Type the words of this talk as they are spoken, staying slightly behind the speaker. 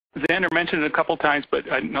Xander mentioned it a couple times,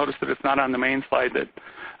 but I noticed that it's not on the main slide, that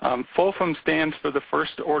FOFEM stands for the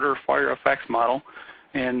First Order Fire Effects Model,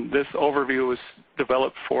 and this overview was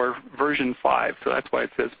developed for version 5, so that's why it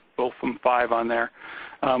says FOFEM 5 on there.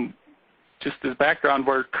 Just as background,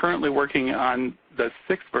 we're currently working on the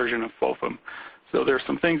 6th version of FOFEM, so there's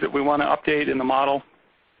some things that we want to update in the model,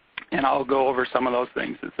 and I'll go over some of those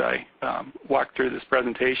things as I walk through this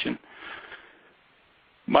presentation.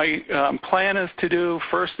 My plan is to do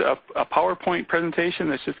first a PowerPoint presentation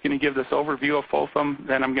that's just going to give this overview of FOFEM.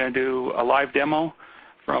 Then I'm going to do a live demo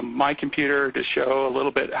from my computer to show a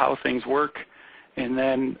little bit how things work. And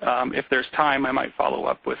then if there's time, I might follow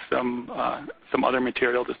up with some other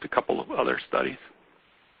material, just a couple of other studies.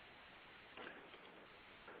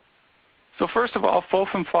 So first of all,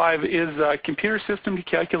 FOFEM 5 is a computer system to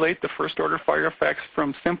calculate the first order fire effects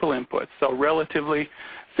from simple inputs. So relatively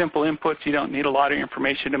simple inputs, you don't need a lot of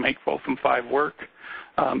information to make FOFEM 5 work.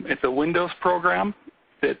 It's a Windows program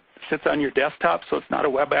that sits on your desktop, so it's not a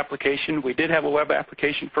web application. We did have a web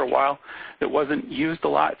application for a while that wasn't used a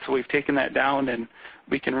lot, so we've taken that down, and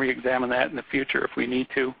we can re-examine that in the future if we need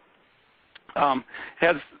to.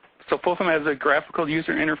 So FOFEM has a graphical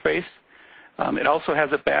user interface. It also has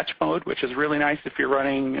a batch mode, which is really nice if you're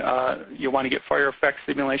running, you want to get fire effects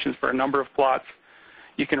simulations for a number of plots.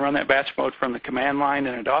 You can run that batch mode from the command line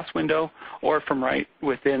in a DOS window or from right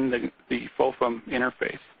within the FOFEM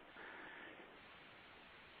interface.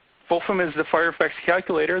 FOFEM is the fire effects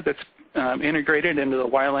calculator that's integrated into the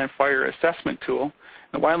Wildland Fire Assessment Tool.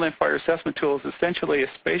 The Wildland Fire Assessment Tool is essentially a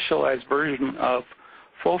spatialized version of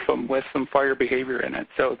FOFEM with some fire behavior in it.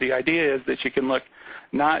 So the idea is that you can look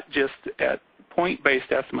not just at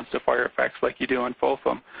point-based estimates of fire effects like you do in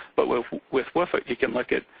FOFEM, but with WFIT you can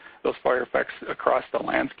look at those fire effects across the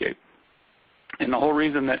landscape. And the whole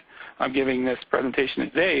reason that I'm giving this presentation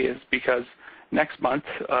today is because next month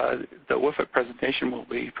the WFIT presentation will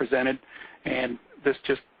be presented, and this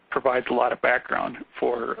just provides a lot of background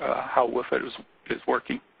for how WFIT is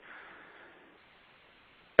working.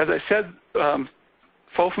 As I said,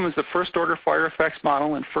 FOFEM is the first order fire effects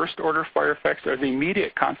model, and first order fire effects are the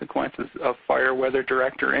immediate consequences of fire, whether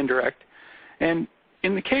direct or indirect. And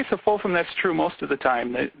in the case of FOFEM, that's true most of the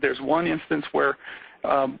time. There's one instance where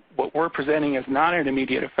what we're presenting is not an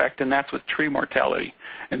immediate effect, and that's with tree mortality.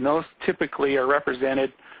 And those typically are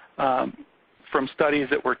represented from studies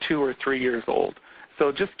that were 2 or 3 years old.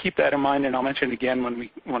 So just keep that in mind, and I'll mention it again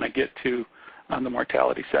when I get to the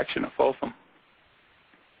mortality section of FOFEM.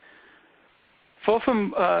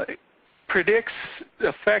 FOFEM predicts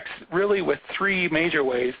effects really with 3 major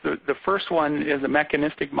ways. The first one is a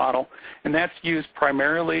mechanistic model, and that's used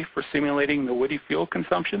primarily for simulating the woody fuel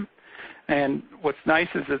consumption. And what's nice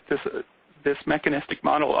is that this mechanistic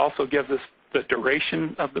model also gives us the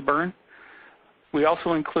duration of the burn. We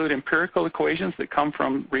also include empirical equations that come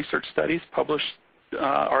from research studies, published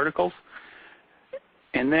articles.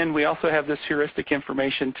 And then we also have this heuristic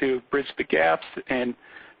information to bridge the gaps and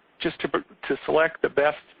just to select the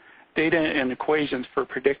best data and equations for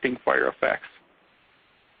predicting fire effects.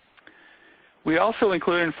 We also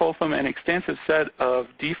include in FOFEM an extensive set of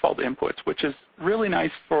default inputs, which is really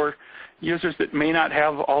nice for users that may not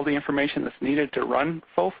have all the information that's needed to run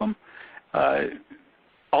FOFEM.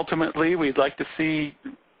 Ultimately, we'd like to see,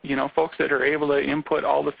 folks that are able to input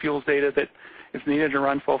all the fuels data that is needed to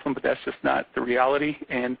run FOFEM, but that's just not the reality.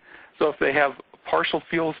 And so if they have partial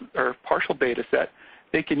fuels or partial data set,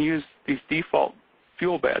 they can use these default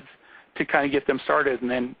fuel beds to kind of get them started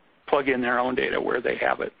and then plug in their own data where they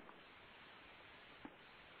have it.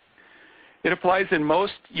 It applies in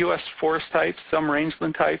most U.S. forest types, some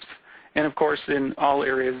rangeland types, and of course in all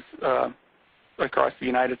areas across the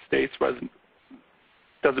United States.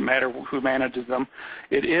 Doesn't matter who manages them.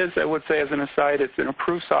 It is, I would say as an aside, it's an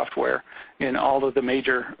approved software in all of the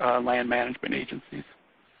major land management agencies.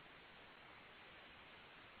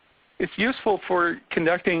 It's useful for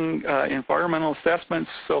conducting environmental assessments.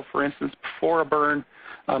 So for instance, before a burn,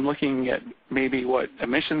 looking at maybe what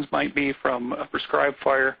emissions might be from a prescribed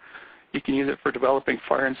fire. You can use it for developing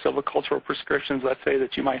fire and silvicultural prescriptions. Let's say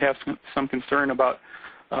that you might have some concern about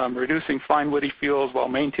reducing fine woody fuels while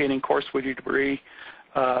maintaining coarse woody debris,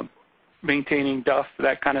 maintaining duff,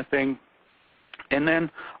 that kind of thing. And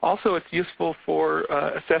then also it's useful for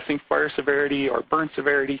assessing fire severity or burn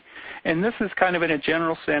severity. And this is kind of in a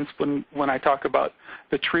general sense when I talk about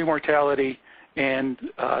the tree mortality and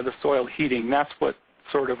the soil heating. That's what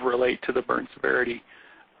sort of relate to the burn severity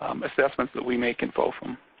assessments that we make in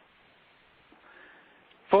FOFEM.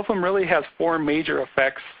 FOFEM really has 4 major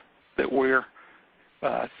effects that we're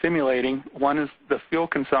simulating. One is the fuel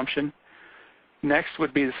consumption. Next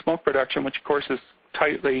would be the smoke production, which of course is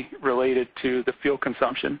tightly related to the fuel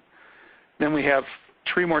consumption. Then we have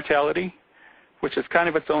tree mortality, which is kind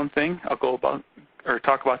of its own thing. I'll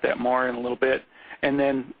talk about that more in a little bit. And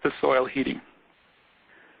then the soil heating.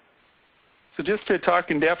 So just to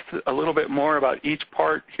talk in depth a little bit more about each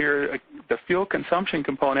part here, the fuel consumption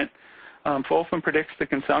component, FOFEM predicts the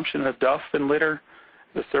consumption of duff and litter,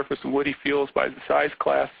 the surface and woody fuels by the size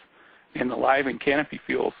class, and the live and canopy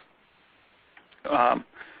fuels. FOFEM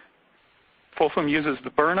uses the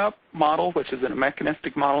burn-up model, which is a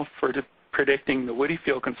mechanistic model for predicting the woody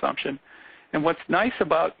fuel consumption. And what's nice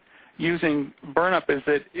about using burn-up is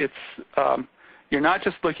that you're not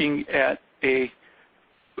just looking at a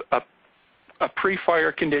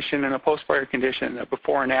pre-fire condition and a post-fire condition, a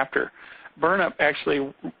before and after. Burn-up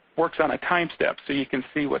actually works on a time step, so you can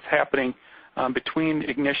see what's happening between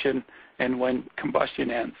ignition and when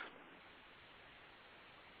combustion ends.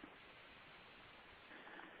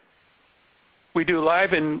 We do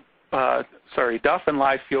duff and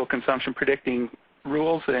live fuel consumption predicting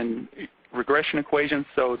rules and regression equations.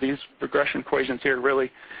 So these regression equations here are really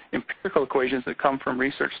empirical equations that come from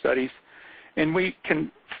research studies. And we can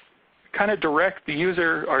kind of direct the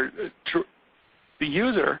user, or the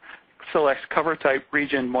user selects cover type,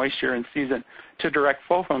 region, moisture, and season to direct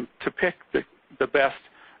FOFEM to pick the best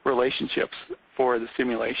relationships for the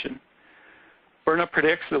simulation. Burnup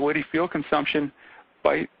predicts the woody fuel consumption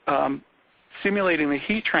by simulating the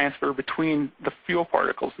heat transfer between the fuel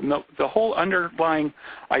particles. And the whole underlying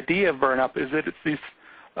idea of burnup is that it's these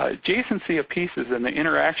adjacency of pieces and the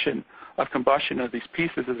interaction of combustion of these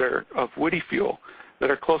pieces of woody fuel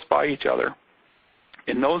that are close by each other.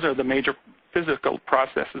 And those are the major physical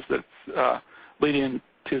processes that's leading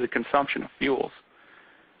to the consumption of fuels.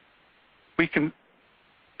 We can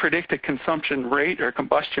predict a consumption rate or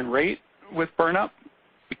combustion rate with burnup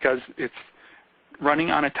because it's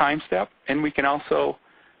running on a time step, and we can also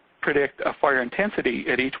predict a fire intensity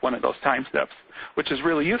at each one of those time steps, which is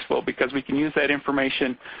really useful because we can use that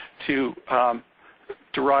information to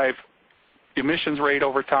derive emissions rate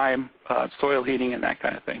over time, soil heating, and that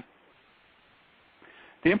kind of thing.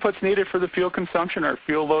 The inputs needed for the fuel consumption are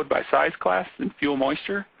fuel load by size class and fuel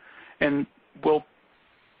moisture, and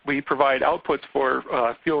we provide outputs for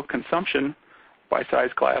fuel consumption by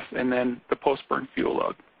size class and then the post-burn fuel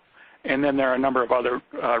load. And then there are a number of other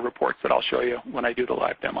reports that I'll show you when I do the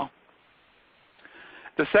live demo.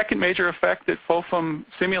 The second major effect that FOFEM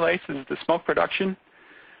simulates is the smoke production.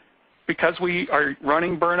 Because we are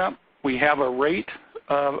running burnup, we have a rate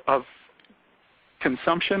of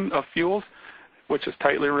consumption of fuels, which is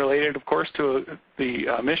tightly related, of course, to the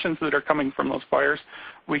emissions that are coming from those fires.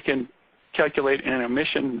 We can calculate an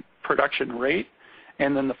emission production rate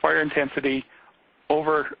and then the fire intensity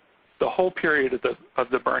over the whole period of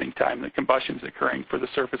the burning time, the combustion is occurring for the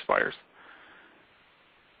surface fires.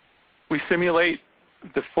 We simulate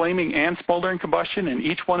the flaming and smoldering combustion, and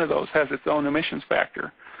each one of those has its own emissions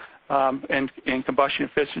factor and combustion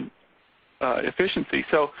efficiency.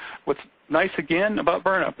 So what's nice again about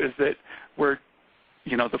burnup is that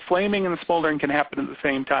the flaming and the smoldering can happen at the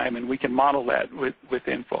same time, and we can model that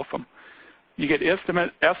within FOFEM. You get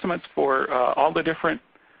estimates for all the different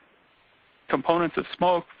components of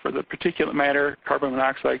smoke for the particulate matter, carbon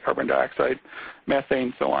monoxide, carbon dioxide,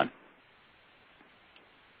 methane, so on.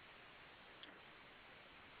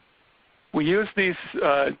 We use these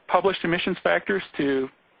published emissions factors to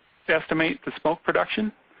estimate the smoke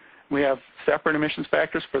production. We have separate emissions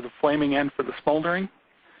factors for the flaming and for the smoldering,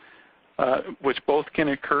 which both can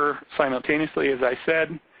occur simultaneously, as I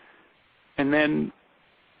said. And then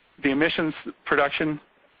the emissions production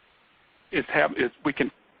we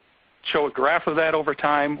can show a graph of that over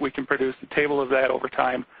time. We can produce a table of that over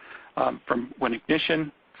time from when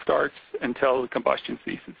ignition starts until the combustion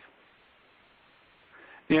ceases.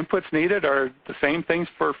 The inputs needed are the same things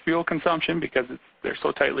for fuel consumption because they're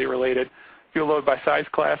so tightly related. Fuel load by size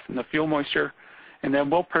class and the fuel moisture. And then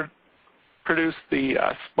we'll produce the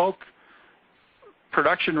smoke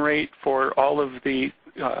production rate for all of the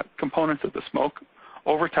components of the smoke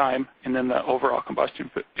over time, and then the overall combustion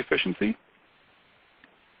efficiency.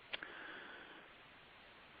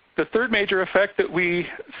 The third major effect that we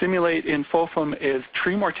simulate in FOFEM is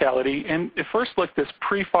tree mortality. And at first look, this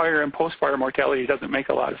pre-fire and post-fire mortality doesn't make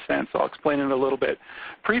a lot of sense. I'll explain it a little bit.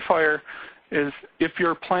 Pre-fire is if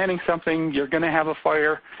you're planning something, you're going to have a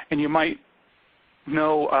fire, and you might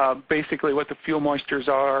know basically what the fuel moistures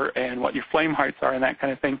are and what your flame heights are and that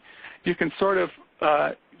kind of thing. You can sort of,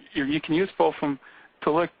 you can use FOFEM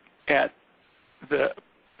to look at the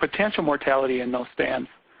potential mortality in those stands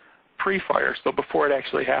pre-fire, so before it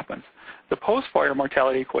actually happens. The post-fire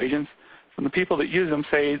mortality equations from the people that use them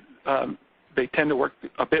say they tend to work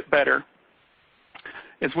a bit better,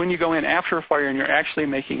 is when you go in after a fire and you're actually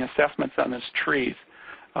making assessments on those trees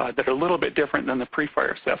that are a little bit different than the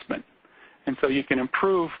pre-fire assessment. And so you can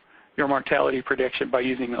improve your mortality prediction by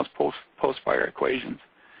using those post-fire equations.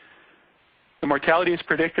 The mortality is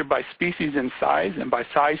predicted by species and size, and by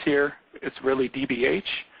size here, it's really DBH,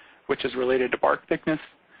 which is related to bark thickness.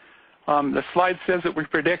 The slide says that we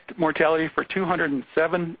predict mortality for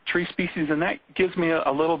 207 tree species, and that gives me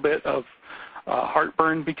a little bit of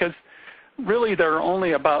heartburn because really there are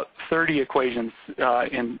only about 30 equations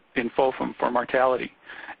in FOFEM for mortality.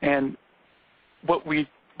 And what we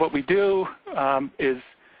do is,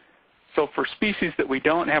 so for species that we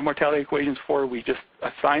don't have mortality equations for, we just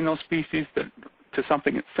assign those species to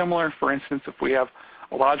something that's similar. For instance, if we have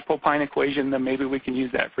a lodgepole pine equation, then maybe we can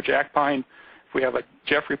use that for jack pine. If we have a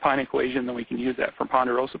Jeffrey pine equation, then we can use that for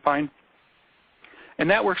ponderosa pine. And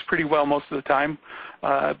that works pretty well most of the time.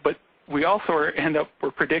 But we also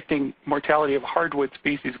we're predicting mortality of hardwood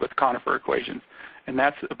species with conifer equations. And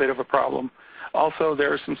that's a bit of a problem. Also,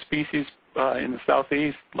 there are some species in the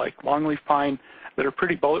southeast, like longleaf pine, that are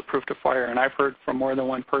pretty bulletproof to fire. And I've heard from more than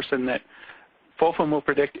one person that FOFEM will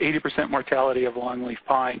predict 80% mortality of longleaf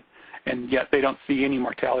pine, and yet they don't see any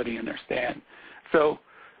mortality in their stand. So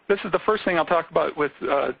this is the first thing I'll talk about with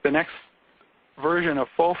the next version of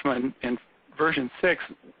FOFEM in version 6.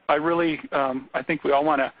 I think we all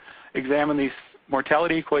want to examine these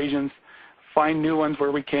mortality equations, find new ones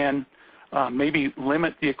where we can, maybe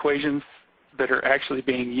limit the equations that are actually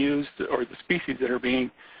being used or the species that are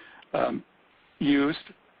being used,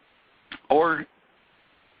 or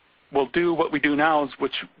we'll do what we do now,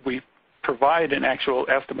 which we provide an actual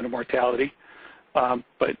estimate of mortality,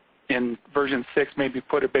 but in version 6 maybe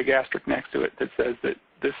put a big asterisk next to it that says that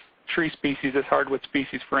this tree species, this hardwood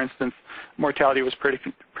species, for instance, mortality was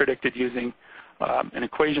predicted using an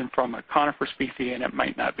equation from a conifer species, and it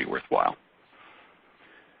might not be worthwhile.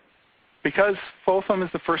 Because FOFEM is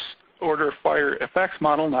the first order fire effects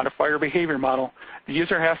model, not a fire behavior model, the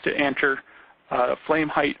user has to enter flame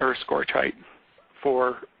height or scorch height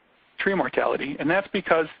for tree mortality. And that's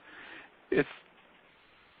because it's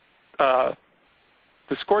the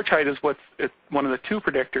scorch height is one of the two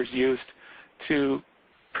predictors used to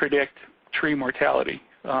predict tree mortality.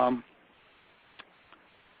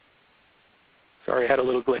 Sorry, I had a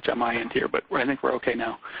little glitch on my end here, but I think we're okay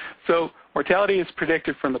now. So mortality is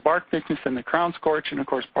predicted from the bark thickness and the crown scorch, and of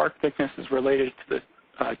course bark thickness is related to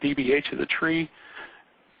the DBH of the tree.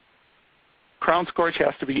 Crown scorch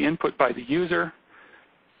has to be input by the user.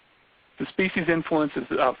 The species influences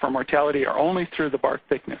for mortality are only through the bark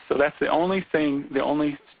thickness. So that's the only thing, the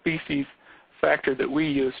only species factor that we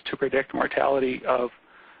use to predict mortality of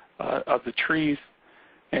the trees.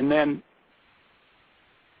 And then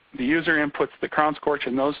the user inputs the crown scorch,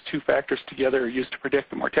 and those two factors together are used to predict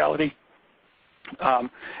the mortality.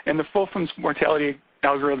 And the FOFEM's mortality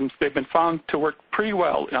algorithms, they've been found to work pretty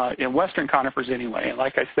well in western conifers anyway. And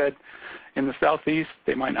like I said, in the southeast,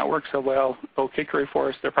 they might not work so well. Oak hickory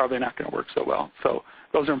forest, they're probably not going to work so well. So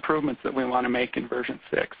those are improvements that we want to make in version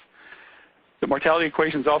 6. The mortality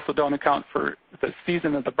equations also don't account for the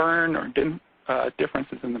season of the burn or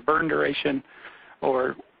differences in the burn duration,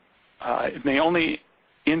 or it may only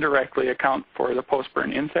indirectly account for the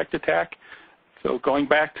post-burn insect attack. So going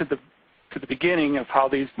back to the beginning of how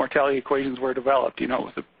these mortality equations were developed, it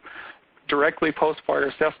was a directly post-fire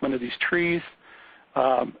assessment of these trees,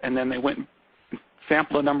 and then they went and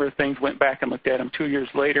sampled a number of things, went back and looked at them 2 years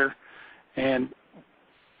later, and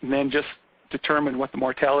then just determined what the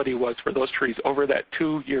mortality was for those trees over that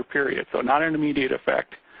 2-year period. So not an immediate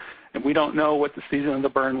effect. And we don't know what the season of the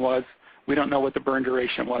burn was. We don't know what the burn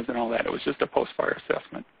duration was and all that. It was just a post-fire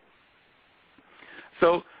assessment.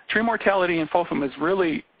 So tree mortality in FOFEM is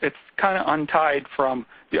really, it's kind of untied from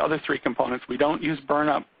the other three components. We don't use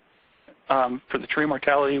burn-up for the tree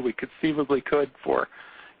mortality. We conceivably could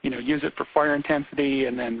use it for fire intensity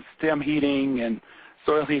and then stem heating and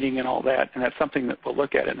soil heating and all that, and that's something that we'll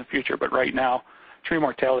look at in the future. But right now, tree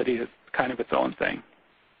mortality is kind of its own thing.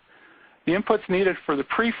 The inputs needed for the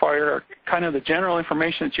pre-fire are kind of the general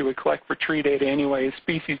information that you would collect for tree data anyway,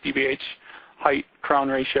 species, DBH, height, crown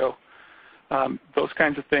ratio, those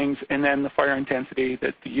kinds of things, and then the fire intensity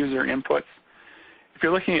that the user inputs. If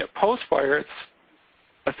you're looking at post-fire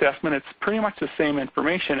assessment, it's pretty much the same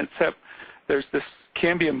information, except there's this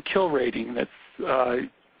cambium kill rating that's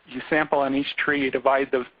you sample on each tree, you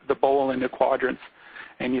divide the bowl into quadrants,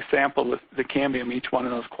 and you sample the cambium each one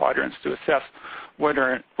of those quadrants to assess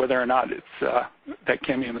whether or not that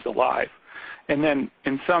cambium is alive. And then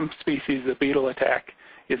in some species, the beetle attack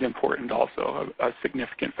is important also, a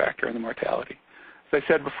significant factor in the mortality. As I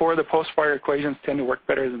said before, the post-fire equations tend to work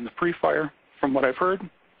better than the pre-fire, from what I've heard.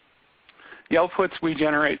 The outputs, we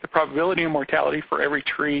generate the probability of mortality for every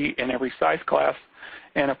tree in every size class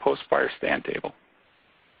and a post-fire stand table.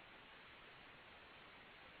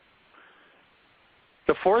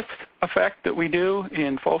 The fourth effect that we do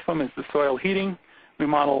in FOFEM is the soil heating. We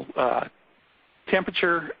model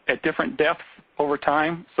temperature at different depths over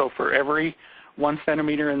time. So for every 1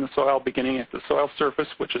 centimeter in the soil, beginning at the soil surface,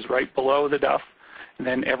 which is right below the duff, and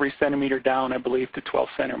then every centimeter down, I believe, to 12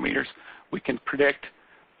 centimeters, we can predict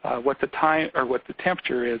what the time or what the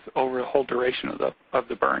temperature is over the whole duration of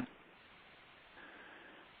the burn.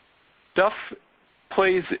 Duff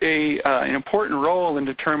plays an important role in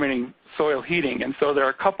determining soil heating, and so there are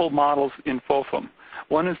a couple models in FOFEM.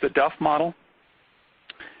 One is the duff model.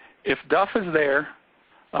 If duff is there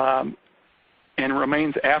and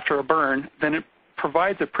remains after a burn, then it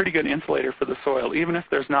provides a pretty good insulator for the soil, even if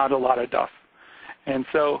there's not a lot of duff. And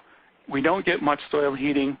so we don't get much soil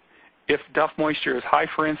heating if duff moisture is high,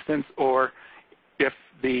 for instance, or if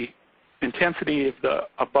the intensity of the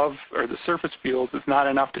above or the surface fuels is not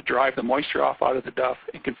enough to drive the moisture off out of the duff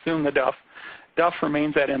and consume the duff. Duff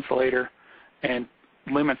remains that insulator and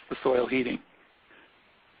limits the soil heating.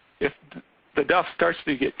 If the duff starts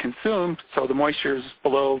to get consumed, so the moisture is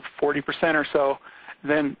below 40% or so,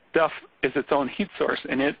 then duff is its own heat source,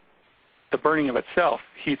 and the burning of itself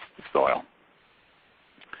heats the soil.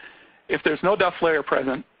 If there's no duff layer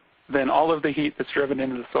present, then all of the heat that's driven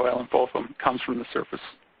into the soil in FOFEM comes from the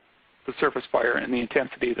surface fire and the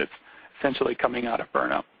intensity that's essentially coming out of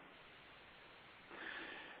burnup.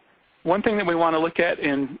 One thing that we want to look at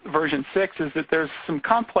in version 6 is that there's some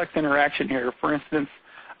complex interaction here. For instance,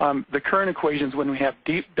 the current equations, when we have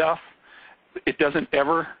deep duff, it doesn't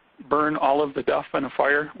ever burn all of the duff in a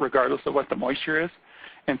fire, regardless of what the moisture is.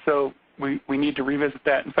 And so we need to revisit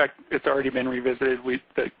that. In fact, it's already been revisited.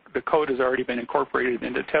 The code has already been incorporated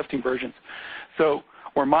into testing versions. So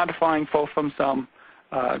we're modifying FOFEM some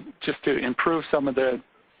just to improve some of the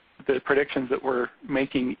predictions that we're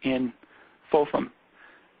making in FOFEM.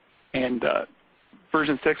 And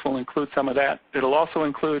version 6 will include some of that. It'll also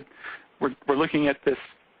include, we're looking at this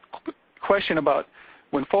question about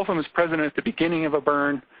when FOFEM is present at the beginning of a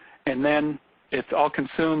burn, and then it's all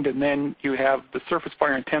consumed, and then you have the surface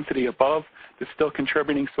fire intensity above that's still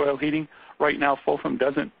contributing soil heating. Right now, FOFEM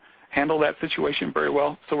doesn't handle that situation very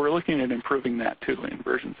well, so we're looking at improving that too in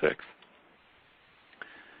version 6.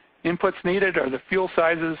 Inputs needed are the fuel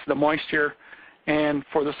sizes, the moisture, and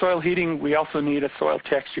for the soil heating, we also need a soil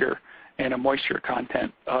texture and a moisture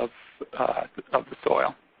content of the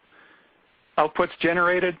soil. Outputs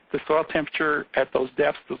generated, the soil temperature at those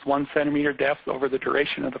depths, those 1 centimeter depths over the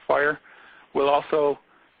duration of the fire. We'll also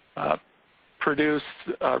produce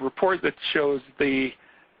a report that shows the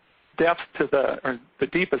depth to the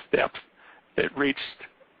deepest depth that reached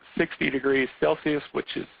 60 degrees Celsius,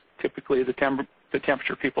 which is typically the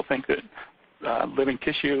temperature people think that living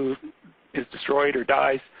tissue is destroyed or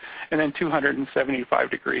dies, and then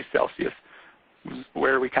 275 degrees Celsius,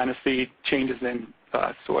 where we kind of see changes in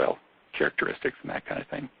soil characteristics and that kind of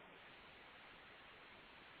thing.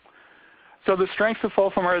 So the strengths of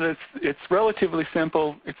FOFEM are that it's relatively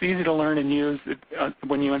simple. It's easy to learn and use.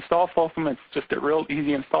 When you install FOFEM, it's just a real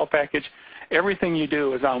easy install package. Everything you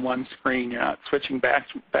do is on one screen. You're not switching back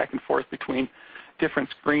and forth between different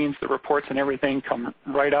screens. The reports and everything come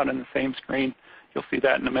right out on the same screen. You'll see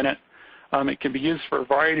that in a minute. It can be used for a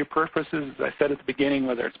variety of purposes, as I said at the beginning,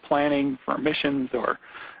 whether it's planning for emissions or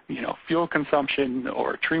fuel consumption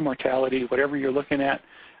or tree mortality, whatever you're looking at.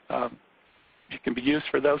 It can be used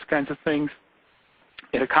for those kinds of things.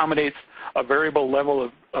 It accommodates a variable level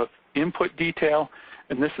of input detail,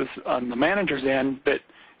 and this is on the manager's end, that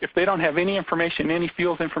if they don't have any information, any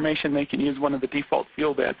fuels information, they can use one of the default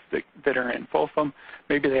fuel beds that are in FOFEM.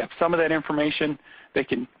 Maybe they have some of that information. They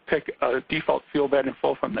can pick a default fuel bed in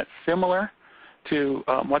FOFEM that's similar to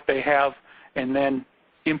what they have and then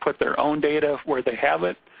input their own data where they have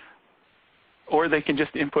it, or they can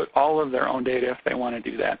just input all of their own data if they want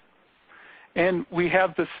to do that. And we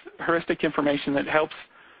have this heuristic information that helps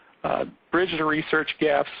bridge the research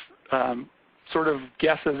gaps, sort of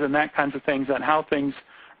guesses and that kinds of things on how things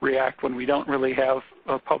react when we don't really have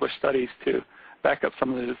published studies to back up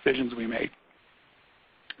some of the decisions we make.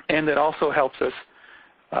 And it also helps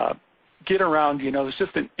us get around, there's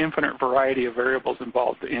just an infinite variety of variables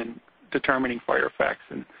involved in determining fire effects.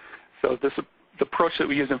 And so the approach that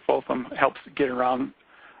we use in FOFEM helps get around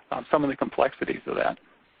some of the complexities of that.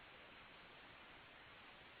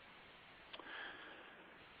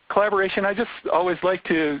 Collaboration, I just always like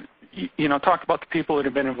to talk about the people that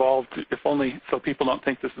have been involved, if only so people don't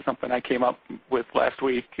think this is something I came up with last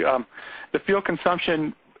week. The fuel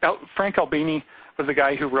consumption, Frank Albini was the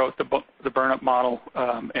guy who wrote the burn-up model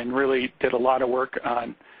and really did a lot of work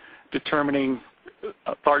on determining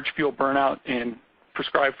large fuel burnout in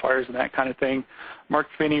prescribed fires and that kind of thing. Mark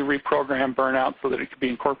Finney reprogrammed burnout so that it could be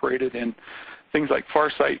incorporated in things like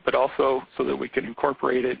Farsight, but also so that we could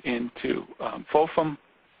incorporate it into FOFEM.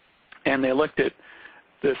 And they looked at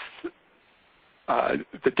this,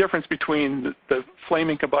 the difference between the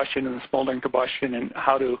flaming combustion and the smoldering combustion and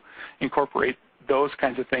how to incorporate those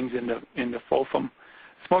kinds of things into FOFEM.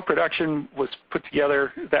 Smoke reduction was put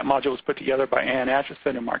together, that module was put together by Ann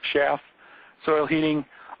Atchison and Mark Schaff. Soil heating,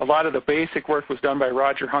 a lot of the basic work was done by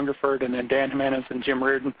Roger Hungerford, and then Dan Jimenez and Jim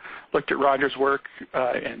Reardon looked at Roger's work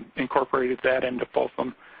and incorporated that into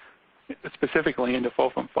FOFEM, specifically into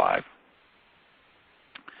FOFEM 5.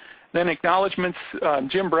 Then acknowledgments,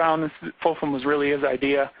 Jim Brown, FOFEM was really his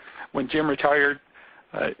idea. When Jim retired,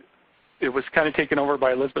 it was kind of taken over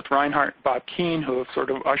by Elizabeth Reinhardt and Bob Keene, who have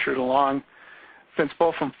sort of ushered along. Since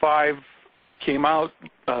FOFEM 5 came out,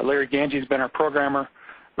 Larry Gange's been our programmer.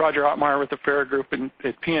 Roger Ottmeyer with the Farrah Group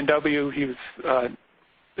at PNW, he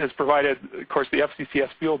has provided, of course, the FCCS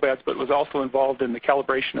fuel beds, but was also involved in the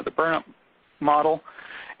calibration of the burnup model,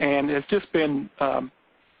 and has just been,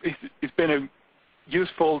 he's been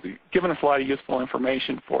given us a lot of useful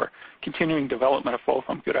information for continuing development of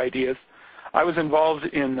FOFEM, good ideas. I was involved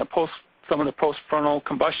in some of the post-frontal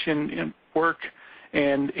combustion work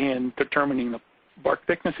and in determining the bark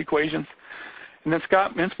thickness equations. And then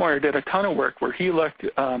Scott Mintzmoyer did a ton of work where he looked,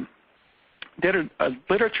 did a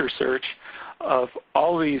literature search of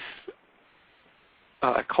all these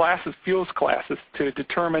fuels classes to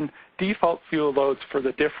determine default fuel loads for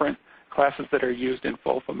the different classes that are used in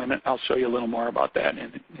FOFEM, and I'll show you a little more about that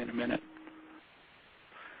in a minute.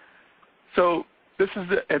 So this is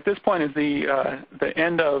at this point is the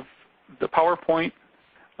end of the PowerPoint.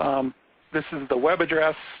 This is the web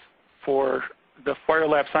address for the Fire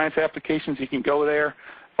Lab Science applications. You can go there,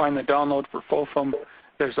 find the download for FOFEM.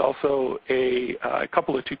 There's also a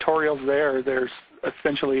couple of tutorials there. There's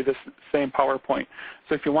essentially this same PowerPoint.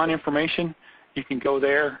 So if you want information, you can go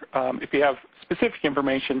there. If you have specific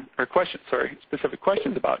information or specific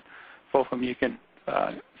questions about FOFEM, you can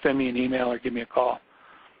send me an email or give me a call.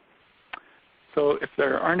 So if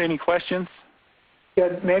there aren't any questions. Yeah,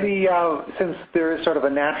 maybe since there is sort of a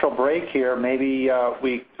natural break here, maybe I'll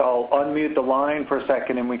unmute the line for a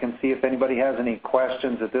second and we can see if anybody has any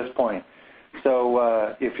questions at this point.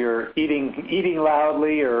 So if you're eating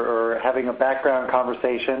loudly or having a background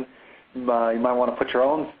conversation, you might want to put your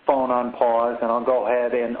own phone on pause, and I'll go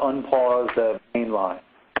ahead and unpause the main line.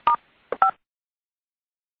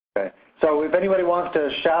 Okay. So if anybody wants to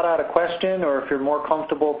shout out a question, or if you're more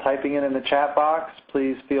comfortable typing it in the chat box,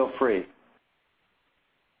 please feel free.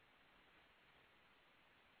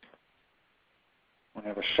 We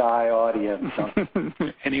have a shy audience.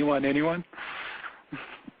 Anyone?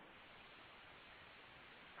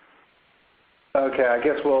 Okay, I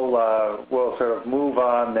guess we'll sort of move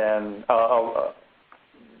on then.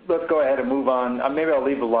 Let's go ahead and move on. Maybe I'll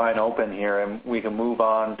leave the line open here, and we can move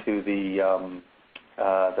on to the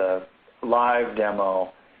live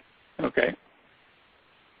demo. Okay.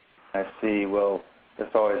 I see. Well, this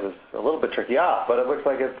always is a little bit tricky. But it looks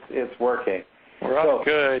like it's working. We're up.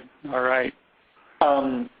 Good. All right.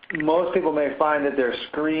 Most people may find that their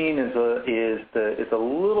screen is a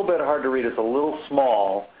little bit hard to read. It's a little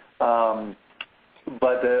small.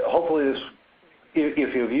 But hopefully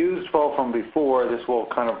if you've used FOFEM before, this will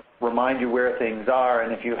kind of remind you where things are.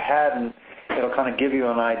 And if you hadn't, it'll kind of give you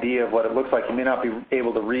an idea of what it looks like. You may not be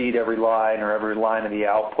able to read every line or every line of the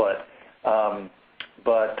output.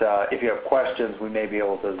 But if you have questions, we may be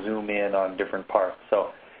able to zoom in on different parts.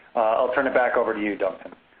 So I'll turn it back over to you,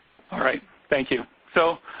 Duncan. All right. Thank you.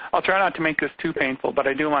 So I'll try not to make this too painful, but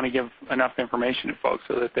I do want to give enough information to folks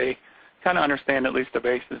so that they kind of understand at least the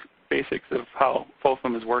basics of how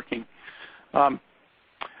FOFEM is working. At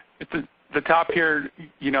the top here,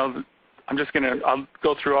 I'll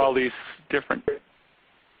go through all these different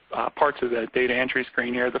parts of the data entry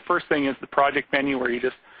screen here. The first thing is the project menu, where you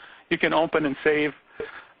can open and save,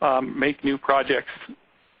 make new projects.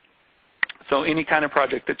 So any kind of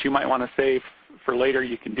project that you might want to save for later,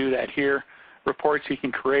 you can do that here. Reports, you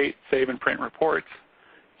can create, save, and print reports.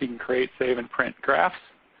 You can create, save, and print graphs.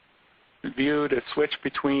 View to switch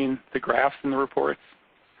between the graphs and the reports.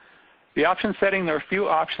 The option setting, there are a few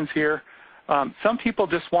options here. Some people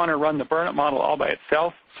just want to run the burnup model all by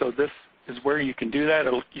itself, so this is where you can do that.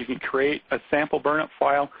 You can create a sample burnup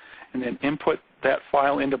file and then input that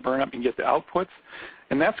file into burnup and get the outputs.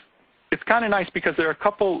 And that's it's kind of nice because there are a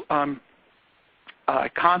couple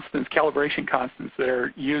constants, calibration constants that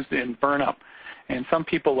are used in burn-up. And some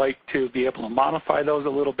people like to be able to modify those a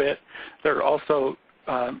little bit. There are also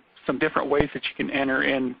some different ways that you can enter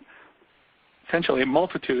in essentially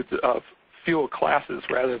multitudes of fuel classes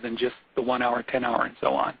rather than just the 1 hour, 10 hour, and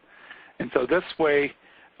so on. And so this way,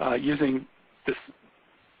 using this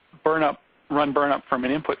run burn-up from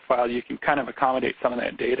an input file, you can kind of accommodate some of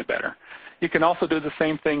that data better. You can also do the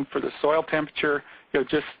same thing for the soil temperature.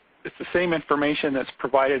 It's the same information that's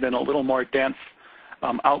provided in a little more dense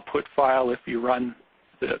output file if you run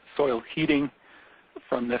the soil heating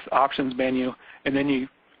from this options menu, and then you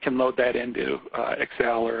can load that into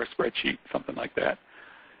Excel or a spreadsheet, something like that.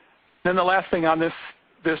 Then the last thing on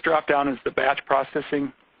this drop-down is the batch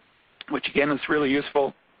processing, which again is really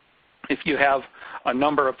useful if you have a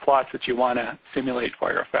number of plots that you want to simulate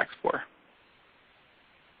fire effects for.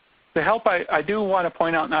 To help, I do want to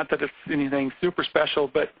point out, not that it's anything super special,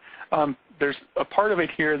 but there's a part of it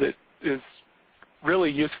here that is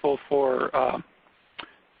really useful for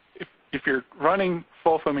if you're running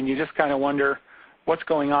FOFEM and you just kind of wonder what's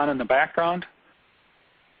going on in the background.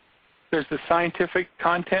 There's the scientific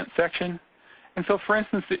content section. And so, for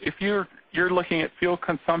instance, if you're looking at fuel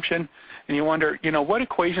consumption and you wonder, what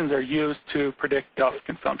equations are used to predict dust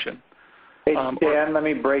consumption? Hey, Dan, let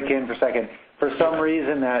me break in for a second. For some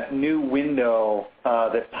reason, that new window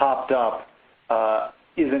that popped up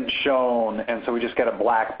isn't shown, and so we just get a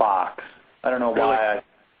black box. I don't know why.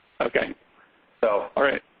 Okay. So. All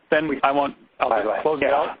right. Then I'll just close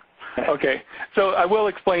it out. Okay. So I will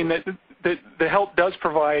explain that the help does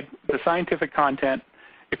provide the scientific content.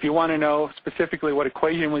 If you want to know specifically what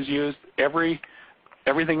equation was used, everything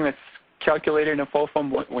that's calculated in a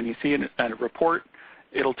FOFEM, when you see it in a report,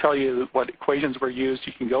 it'll tell you what equations were used.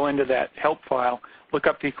 You can go into that help file, look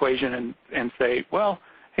up the equation, and say, well,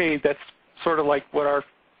 hey, that's sort of like what our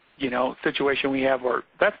situation we have, or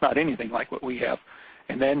that's not anything like what we have.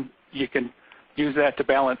 And then you can use that to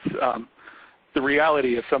balance the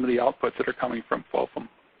reality of some of the outputs that are coming from FOFEM.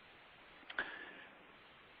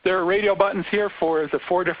 There are radio buttons here for the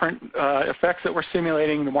 4 different effects that we're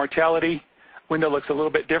simulating. The mortality window looks a little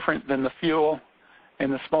bit different than the fuel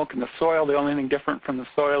and the smoke and the soil. The only thing different from the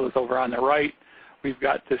soil is over on the right. We've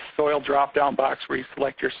got this soil drop-down box where you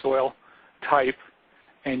select your soil type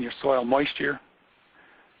and your soil moisture.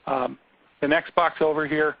 The next box over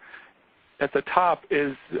here at the top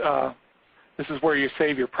is this is where you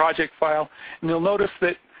save your project file. And you'll notice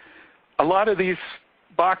that a lot of these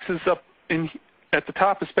boxes up at the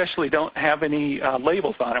top especially don't have any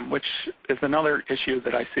labels on them, which is another issue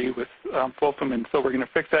that I see with FOFEM, and so we're going to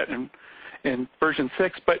fix that in version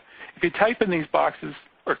 6. But if you type in these boxes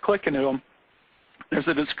or click into them, there's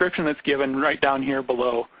a description that's given right down here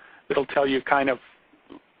below that'll tell you kind of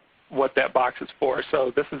what that box is for.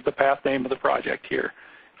 So this is the path name of the project here.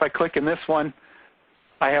 If I click in this one,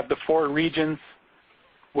 I have the 4 regions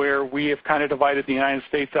where we have kind of divided the United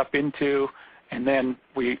States up into, and then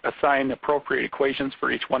we assign appropriate equations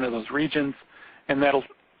for each one of those regions, and that'll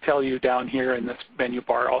tell you down here in this menu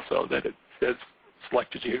bar also that it says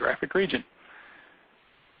select a geographic region.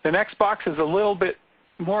 The next box is a little bit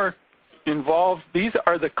more involved. These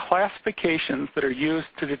are the classifications that are used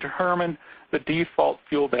to determine the default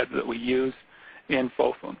fuel beds that we use in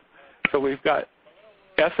FOFEM. So we've got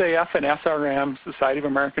SAF and SRM, Society of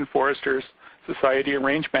American Foresters, Society of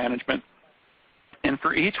Range Management. And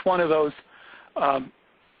for each one of those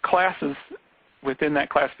classes within that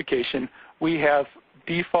classification, we have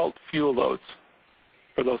default fuel loads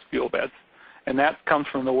for those fuel beds. And that comes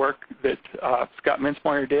from the work that Scott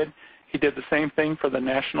Mintzmeyer did. He did the same thing for the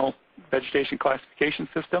National Vegetation Classification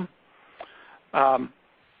System.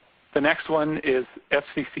 The next one is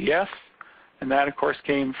FCCS, and that, of course,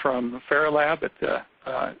 came from the FARA lab at the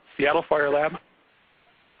Seattle Fire Lab.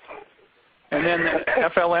 And then the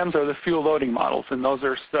FLMs are the fuel loading models, and those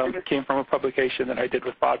are came from a publication that I did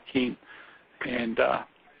with Bob Keene, and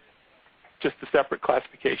just a separate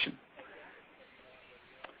classification.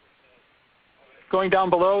 Going down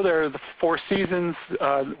below, there are the 4 seasons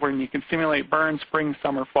where you can simulate burn, spring,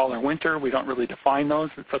 summer, fall, or winter. We don't really define those.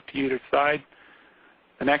 It's up to you to decide.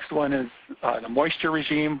 The next one is the moisture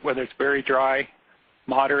regime, whether it's very dry,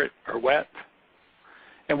 moderate, or wet.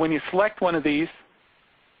 And when you select one of these,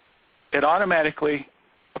 it automatically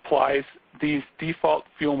applies these default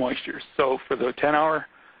fuel moistures. So for the 10-hour,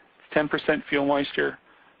 it's 10% fuel moisture.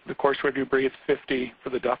 For the coarsewood debris, it's 50. For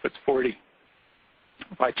the duff, it's 40.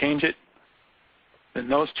 If I change it, then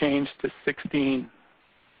those change to 16,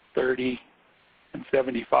 30, and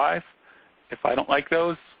 75. If I don't like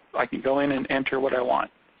those, I can go in and enter what I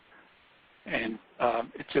want. and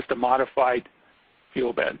it's just a modified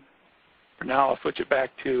fuel bed. For now, I'll switch it back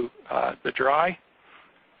to the dry.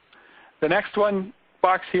 The next one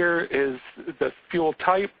box here is the fuel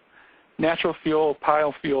type, natural fuel,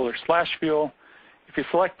 pile fuel, or slash fuel. If you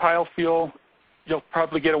select pile fuel, you'll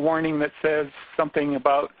probably get a warning that says something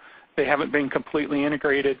about they haven't been completely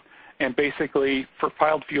integrated. And basically, for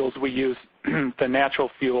piled fuels, we use the natural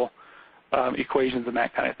fuel equations and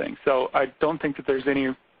that kind of thing. So I don't think that there's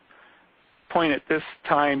any point at this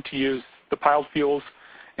time to use the piled fuels.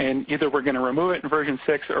 And either we're going to remove it in version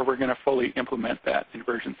 6 or we're going to fully implement that in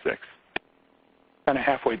version 6. Kind of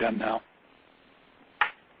halfway done now.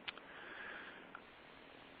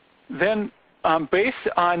 Then based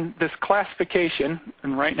on this classification,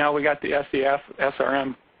 and right now we got the SEF,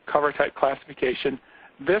 SRM cover type classification,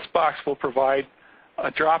 this box will provide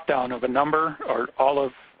a drop-down of a number or all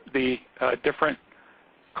of the different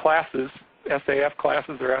classes, SAF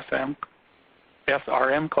classes or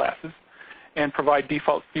SRM classes, and provide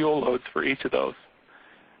default fuel loads for each of those.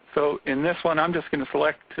 So in this one, I'm just going to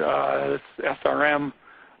select this SRM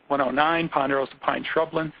 109, Ponderosa Pine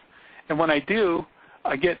Shrublands. And when I do,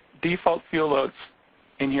 I get default fuel loads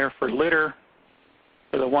in here for liter,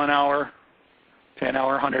 for the 1 hour, 10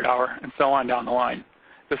 hour, 100 hour, and so on down the line.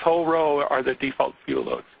 This whole row are the default fuel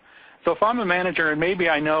loads. So if I'm a manager and maybe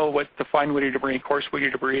I know what the fine woody debris and coarse woody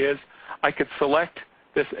debris is, I could select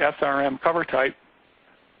this SRM cover type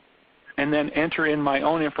and then enter in my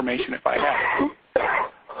own information if I have it.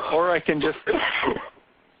 Or I can just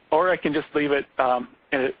leave it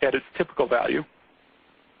at its typical value.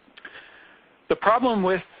 The problem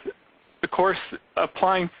with the course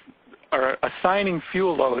applying or assigning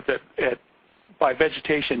fuel loads by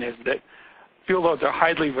vegetation is that fuel loads are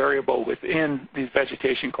highly variable within these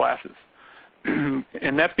vegetation classes.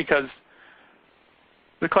 And that's because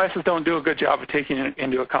the classes don't do a good job of taking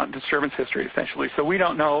into account disturbance history, essentially. So we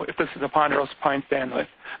don't know if this is a ponderosa pine stand with,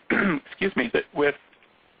 excuse me, that with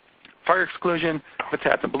fire exclusion, if it's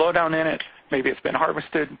had some blowdown in it, maybe it's been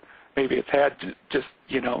harvested, maybe it's had just,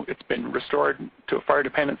 it's been restored to a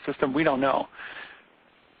fire-dependent system. We don't know.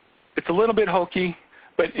 It's a little bit hokey,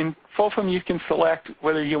 but in FOFEM you can select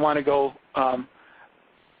whether you want to go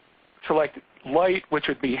select light, which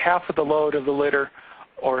would be half of the load of the litter,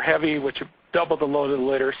 or heavy, which would double the load of the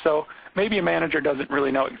litter. So maybe a manager doesn't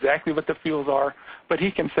really know exactly what the fuels are, but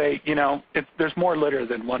he can say, there's more litter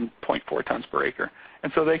than 1.4 tons per acre.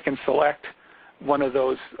 And so they can select one of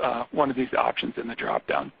these options in the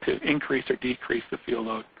drop-down to increase or decrease the fuel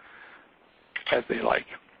load as they like.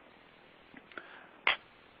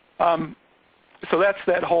 So that's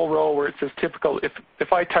that whole row where it says typical.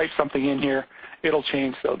 If I type something in here, it'll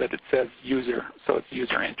change so that it says user, so it's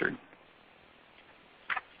user entered.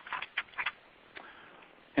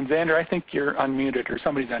 And Xander, I think you're unmuted, or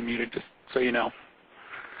somebody's unmuted, just so you know.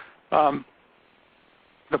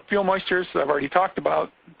 The fuel moistures I've already talked about.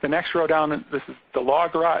 The next row down, this is the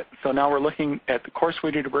log rot. So now we're looking at the coarse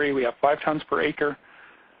woody debris. We have 5 tons per acre,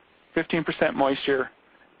 15% moisture,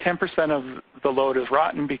 10% of the load is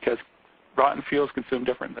rotten because rotten fuels consume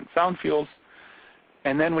different than sound fuels.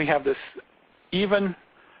 And then we have this even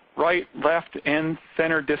right, left, and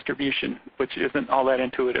center distribution, which isn't all that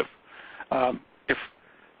intuitive.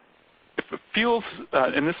 If the fuels,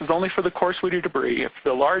 and this is only for the coarse woody debris, if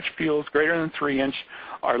the large fuels greater than 3-inch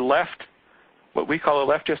are left, what we call a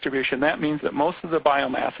left distribution, that means that most of the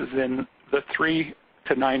biomass is in the 3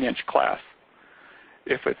 to 9-inch class.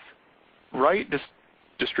 If it's right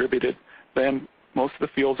distributed, then most of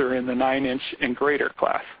the fuels are in the 9-inch and greater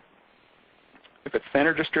class. If it's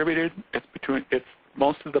center distributed,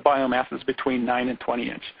 most of the biomass is between 9 and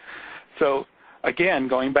 20-inch. So again,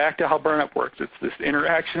 going back to how burnup works, it's this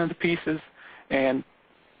interaction of the pieces, and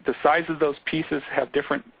the size of those pieces have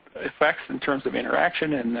different effects in terms of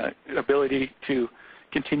interaction and the ability to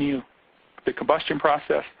continue the combustion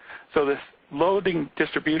process. So this loading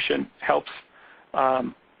distribution helps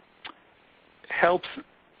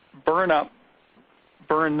burn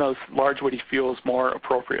those large woody fuels more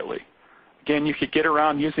appropriately. Again, you could get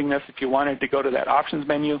around using this if you wanted to go to that options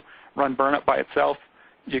menu, run burnup by itself.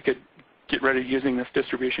 You could get rid of using this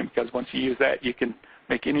distribution, because once you use that, you can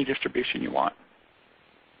make any distribution you want.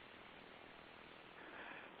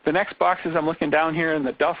 The next boxes, I'm looking down here in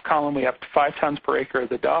the duff column. We have 5 tons per acre of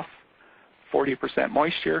the duff, 40%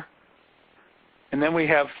 moisture. And then we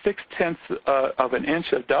have 6/10 of an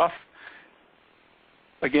inch of duff.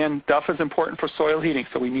 Again, duff is important for soil heating,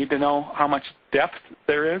 so we need to know how much depth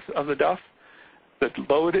there is of the duff. The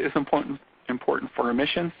load is important for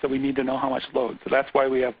emissions, so we need to know how much load. So that's why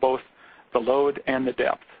we have both the load and the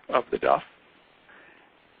depth of the duff.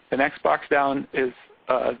 The next box down is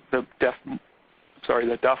the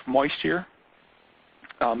duff moisture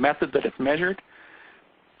method that it's measured,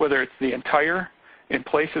 whether it's the entire. In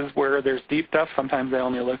places where there's deep duff, sometimes they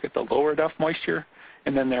only look at the lower duff moisture,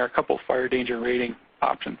 and then there are a couple fire danger rating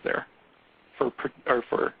options there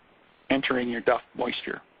for entering your duff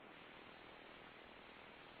moisture.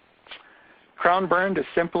 Crown burned is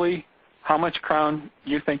simply how much crown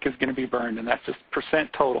you think is going to be burned, and that's just percent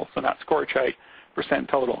total, so not scorch height, percent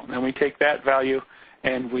total. And then we take that value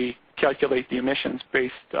and we calculate the emissions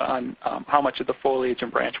based on how much of the foliage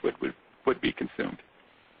and branch would be consumed.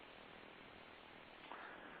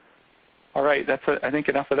 All right, that's I think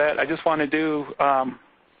enough of that. I just want to do, I'm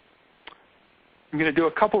going to do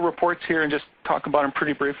a couple reports here and just talk about them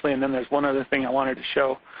pretty briefly, and then there's one other thing I wanted to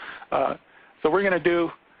show. So we're going to do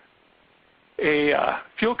a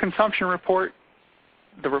fuel consumption report.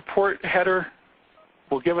 The report header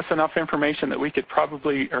will give us enough information that we could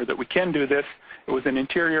probably, or that we can do this. It was an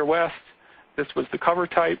interior west. This was the cover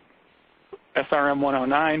type, SRM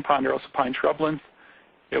 109, ponderosa pine shrublands.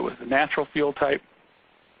 It was a natural fuel type.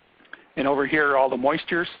 And over here are all the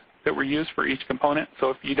moistures that were used for each component. So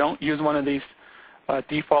if you don't use one of these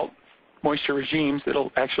default moisture regimes,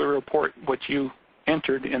 it'll actually report what you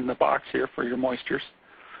entered in the box here for your moistures.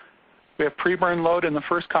 We have pre-burn load in the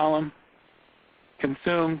first column,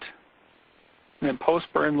 consumed, and then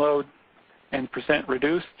post-burn load and percent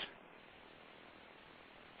reduced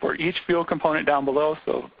for each fuel component down below,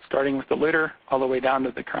 so starting with the litter all the way down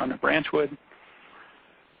to the crown and branch wood.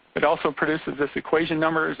 It also produces this equation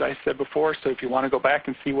number, as I said before, so if you want to go back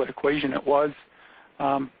and see what equation it was,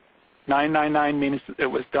 999 means it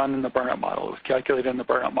was done in the burnout model. It was calculated in the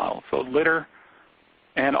burnout model. So litter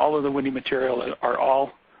and all of the woody material are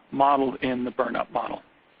all modeled in the burnup model.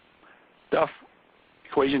 Duff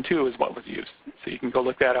equation 2 is what was used, so you can go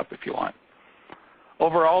look that up if you want.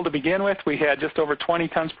 Overall, to begin with, we had just over 20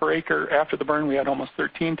 tons per acre. After the burn, we had almost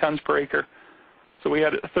 13 tons per acre. So we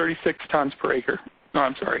had 36 tons per acre. No,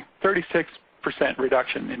 I'm sorry, 36%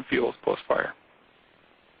 reduction in fuels post-fire.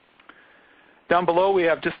 Down below, we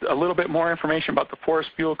have just a little bit more information about the forest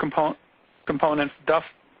fuel components. Duff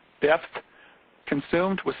depth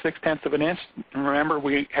consumed was 0.6 of an inch. And remember,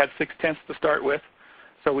 we had 0.6 to start with,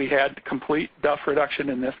 so we had complete duff reduction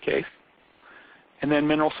in this case. And then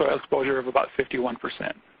mineral soil exposure of about 51%.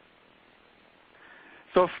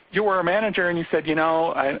 So if you were a manager and you said, you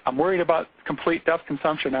know, I'm worried about complete duff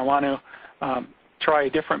consumption, I want to try a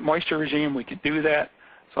different moisture regime, we could do that.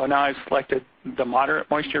 So now I've selected the moderate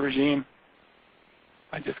moisture regime.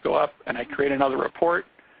 I just go up and I create another report,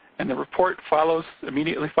 and the report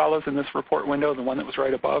immediately follows in this report window, the one that was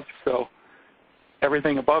right above. So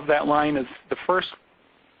everything above that line is the first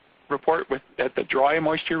report at the dry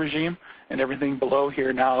moisture regime, and everything below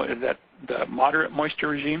here now is at the moderate moisture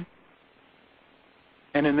regime.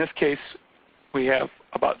 And in this case, we have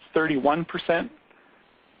about 31%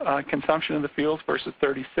 consumption of the fuels versus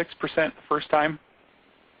 36% the first time.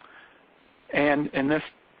 And in this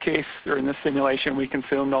case, or in this simulation, we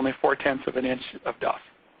consumed only 0.4 of an inch of duff.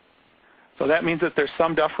 So that means that there's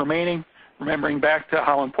some duff remaining. Remembering back to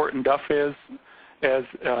how important duff is as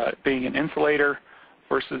being an insulator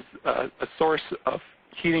versus a source of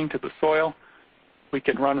heating to the soil, we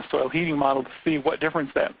can run a soil heating model to see what difference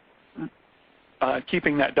that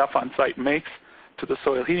keeping that duff on site makes to the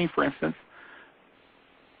soil heating, for instance.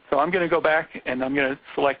 So I'm going to go back and I'm going to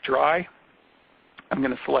select dry. I'm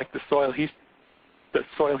going to select the soil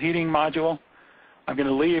heating module. I'm going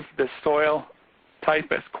to leave the soil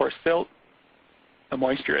type as coarse silt, the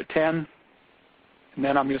moisture at 10, and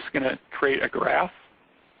then I'm just going to create a graph,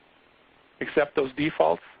 accept those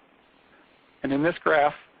defaults. And in this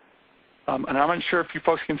graph, and I'm not sure if you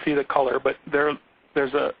folks can see the color, but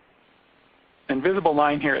there's a invisible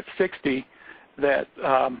line here at 60 that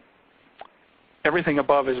everything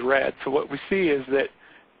above is red. So what we see is that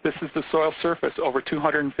this is the soil surface over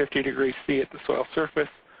 250 degrees C at the soil surface,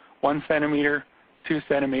 1 centimeter, 2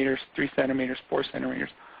 centimeters, 3 centimeters, 4 centimeters,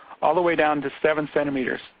 all the way down to 7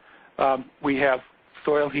 centimeters. We have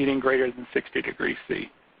soil heating greater than 60 degrees C.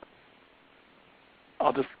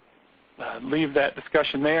 I'll just leave that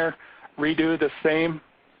discussion there, redo the same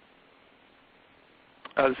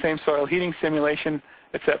soil heating simulation,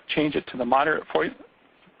 except change it to the moderate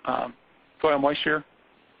soil moisture,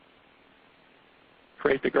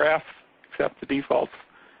 create the graph, accept the defaults,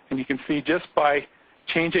 and you can see just by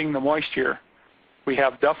changing the moisture, we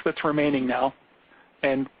have duff that's remaining now,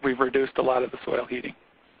 and we've reduced a lot of the soil heating.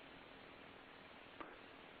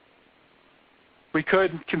 We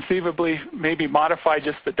could conceivably maybe modify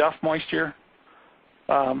just the duff moisture.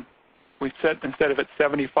 We set, instead of at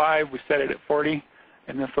 75, we set it at 40,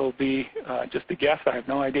 and this will be just a guess. I have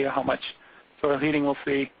no idea how much soil heating we'll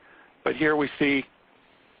see, but here we see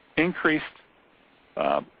increased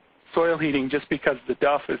soil heating just because the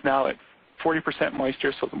duff is now at 40%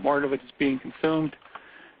 moisture, so the more of it is being consumed.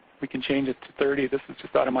 We can change it to 30. This is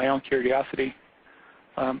just out of my own curiosity.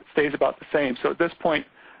 It stays about the same. So at this point,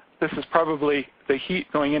 this is probably the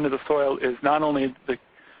heat going into the soil is not only the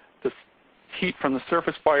heat from the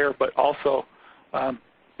surface fire, but also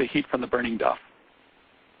the heat from the burning duff.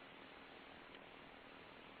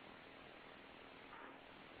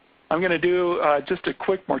 I'm going to do just a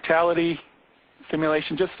quick mortality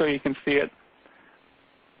simulation just so you can see it.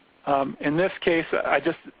 In this case, I've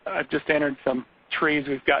just entered some trees.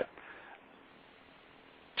 We've got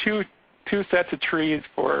two sets of trees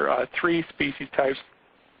for 3 species types.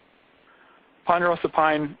 Ponderosa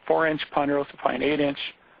pine 4-inch, ponderosa pine 8-inch,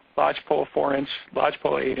 lodgepole 4-inch,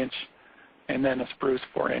 lodgepole 8-inch, and then a spruce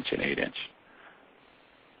 4-inch and 8-inch.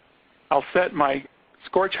 I'll set my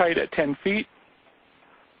scorch height at 10 feet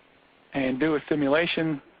and do a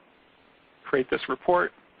simulation, create this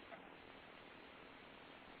report.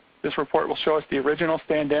 This report will show us the original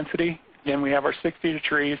stand density. Again, we have our 60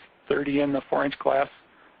 trees, 30 in the 4-inch class,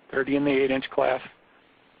 30 in the 8-inch class.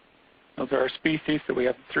 Those are our species, so we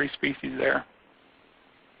have 3 species there.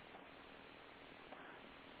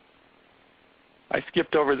 I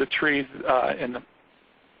skipped over the trees in the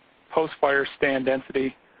post-fire stand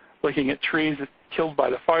density. Looking at trees killed by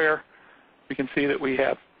the fire, we can see that we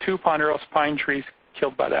have 2 ponderosa pine trees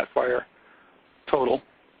killed by that fire total,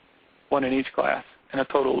 1 in each class, and a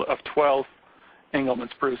total of 12 Engelmann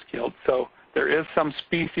spruce killed. So there is some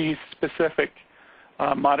species-specific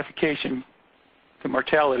modification to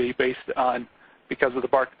mortality based on because of the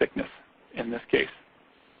bark thickness in this case.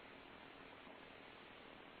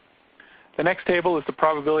 The next table is the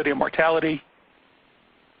probability of mortality.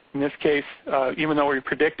 In this case, even though we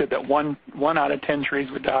predicted that one out of 10 trees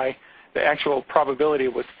would die, the actual probability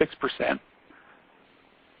was 6%.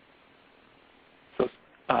 So,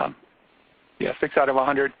 6 out of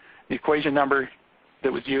 100. The equation number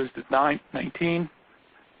that was used is 19.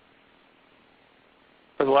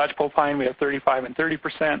 For the lodgepole pine, we have 35 and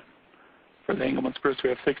 30%. For the Engelmann spruce, we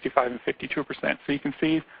have 65 and 52%. So you can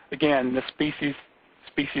see, again, the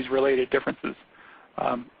species-related differences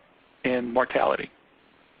in mortality.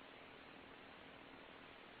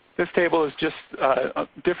 This table is just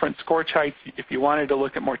different scorch heights. If you wanted to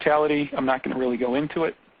look at mortality, I'm not going to really go into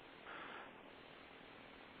it.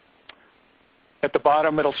 At the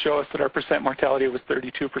bottom, it'll show us that our percent mortality was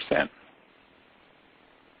 32%.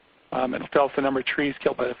 It'll tell us the number of trees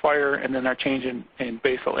killed by the fire, and then our change in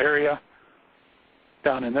basal area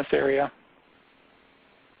down in this area,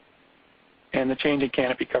 and the change in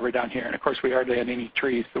canopy cover down here. And of course, we hardly had any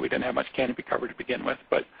trees, so we didn't have much canopy cover to begin with,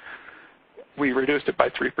 but we reduced it by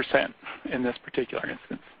 3% in this particular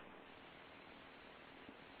instance.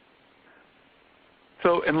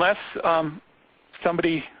 So unless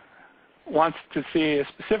somebody wants to see a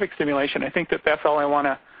specific simulation, I think that that's all I want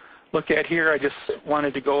to look at here. I just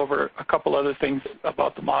wanted to go over a couple other things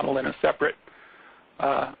about the model in a separate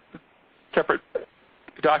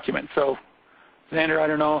document. So, Xander, I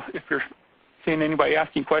don't know if you're seeing anybody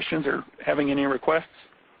asking questions or having any requests.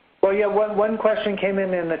 Well, yeah, one question came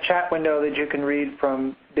in the chat window that you can read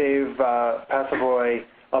from Dave Passavoy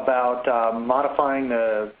about modifying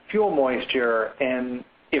the fuel moisture, and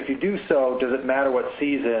if you do so, does it matter what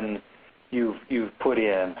season you've put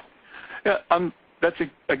in? Yeah, that's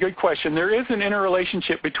a good question. There is an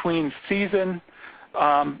interrelationship between season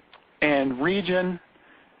and region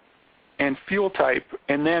and fuel type,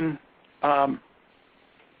 and then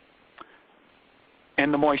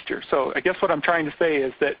and the moisture. So I guess what I'm trying to say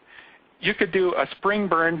is that you could do a spring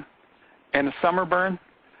burn and a summer burn,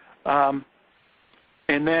 and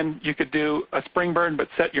then you could do a spring burn but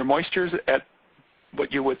set your moistures at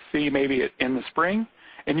what you would see maybe in the spring,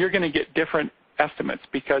 and you're going to get different estimates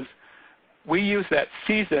because we use that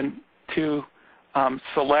season to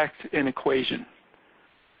select an equation.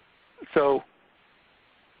 So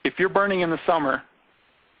if you're burning in the summer,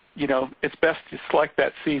 you know, it's best to select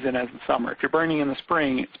that season as the summer. If you're burning in the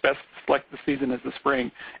spring, it's best to select the season as the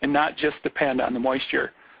spring and not just depend on the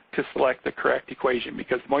moisture to select the correct equation,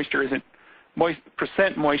 because moisture isn't,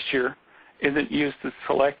 percent moisture isn't used to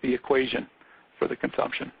select the equation for the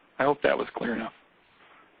consumption. I hope that was clear enough.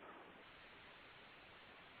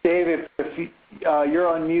 Dave, if you're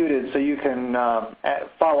unmuted, so you can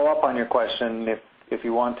follow up on your question if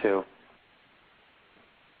you want to.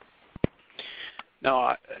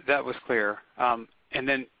 No, that was clear. And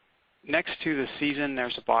then next to the season,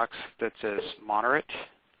 there's a box that says moderate.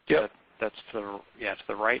 Yep. That's to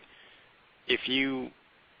the right. If you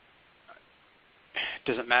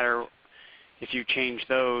does it matter if you change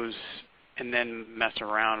those and then mess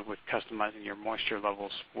around with customizing your moisture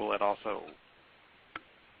levels? Will it also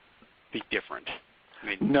be different? I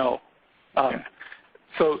mean, no. Okay.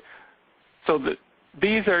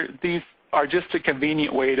 These are just a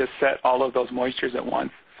convenient way to set all of those moistures at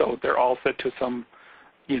once. So they're all set to some,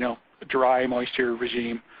 dry moisture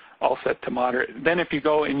regime, all set to moderate. Then if you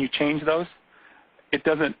go and you change those, it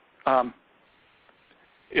doesn't.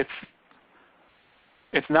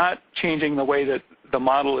 It's not changing the way that the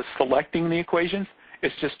model is selecting the equations.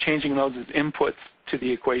 It's just changing those as inputs to the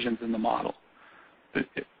equations in the model.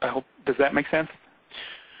 I hope, does that make sense?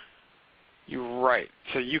 You're right.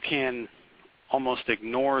 So you can almost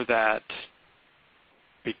ignore that.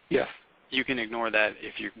 Yes. You can ignore that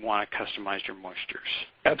if you want to customize your moistures.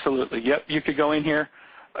 Absolutely. Yep. You could go in here.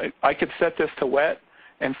 I could set this to wet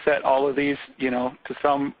and set all of these, to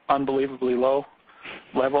some unbelievably low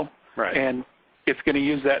level. Right. And it's going to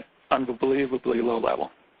use that unbelievably low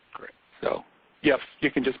level. Great. So, yes, you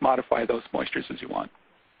can just modify those moistures as you want.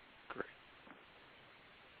 Great.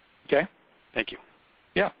 Okay? Thank you.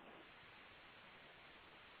 Yeah.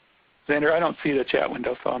 Xander, I don't see the chat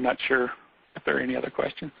window, so I'm not sure if there are any other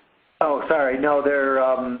questions. Oh, sorry. No, there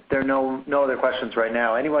are no other questions right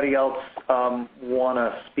now. Anybody else want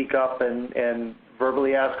to speak up and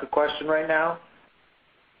verbally ask a question right now?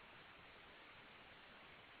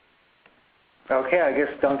 Okay, I guess,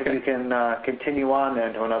 Duncan, okay. You can continue on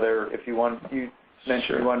then to another, if you want, you mentioned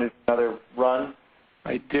sure. You wanted another run.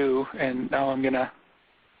 I do, and now I'm going to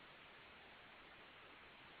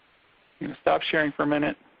stop sharing for a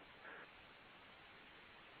minute.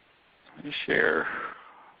 Let me share.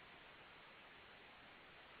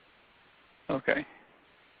 Okay.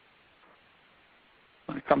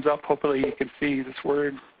 When it comes up, hopefully you can see this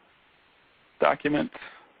Word document.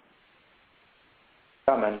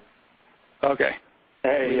 Coming. Okay.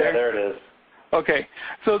 Hey, yeah, there it is. Okay.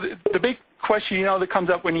 So the big question, that comes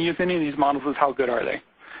up when you use any of these models is how good are they?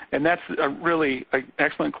 And that's a really an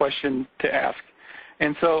excellent question to ask.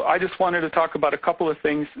 And so I just wanted to talk about a couple of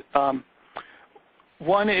things.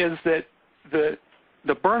 One is that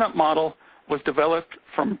the burn-up model was developed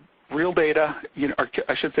from real data, or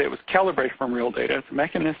I should say it was calibrated from real data. It's a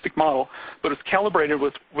mechanistic model, but it's calibrated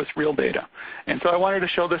with real data. And so I wanted to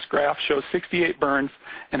show this graph, shows 68 burns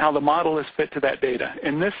and how the model is fit to that data.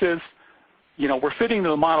 And this is, we're fitting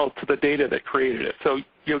the model to the data that created it. So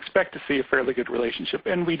you expect to see a fairly good relationship,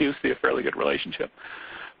 and we do see a fairly good relationship.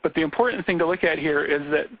 But the important thing to look at here is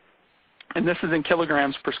that, and this is in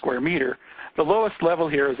kilograms per square meter, the lowest level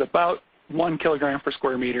here is about 1 kilogram per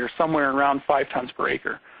square meter, somewhere around 5 tons per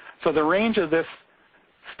acre. So the range of this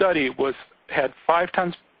study had 5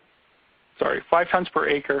 tons per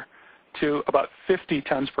acre to about 50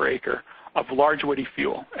 tons per acre of large woody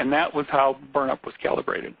fuel, and that was how burn-up was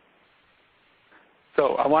calibrated.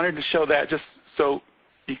 So I wanted to show that just so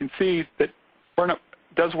you can see that burn-up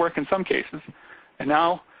does work in some cases. And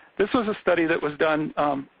now this was a study that was done.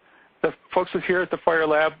 The folks here at the Fire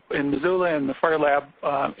Lab in Missoula and the Fire Lab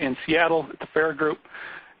in Seattle at the FAIR Group,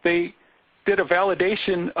 they did a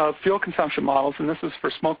validation of fuel consumption models, and this is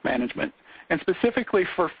for smoke management, and specifically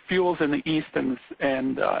for fuels in the east and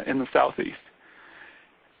in the southeast.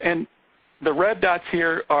 And the red dots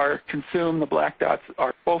here are consumed, the black dots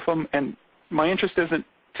are FOFEM, and my interest isn't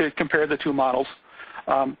to compare the two models.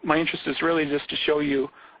 My interest is really just to show you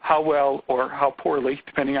how well or how poorly,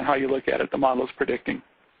 depending on how you look at it, the model is predicting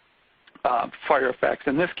fire effects.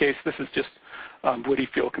 In this case, this is just woody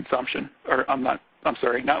fuel consumption, or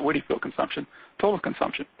not woody fuel consumption, total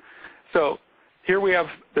consumption. So here we have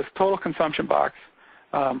this total consumption box.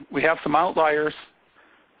 We have some outliers,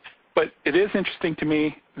 but it is interesting to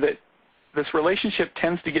me that this relationship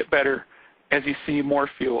tends to get better as you see more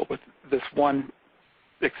fuel, with this one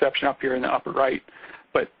exception up here in the upper right.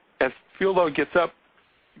 But as fuel load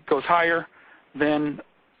goes higher, then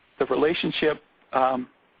the relationship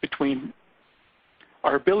between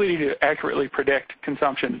our ability to accurately predict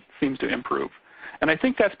consumption seems to improve. And I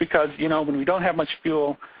think that's because, when we don't have much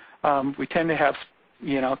fuel, we tend to have,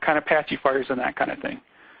 kind of patchy fires and that kind of thing.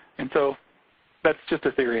 And so that's just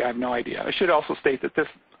a theory. I have no idea. I should also state that this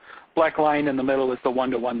black line in the middle is the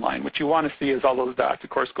 1-to-1 line. What you want to see is all those dots, of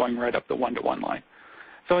course, going right up the 1-to-1 line.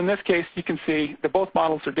 So in this case, you can see that both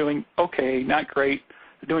models are doing okay, not great.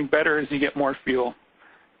 They're doing better as you get more fuel,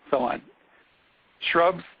 so on.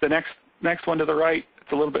 Shrubs, the next one to the right,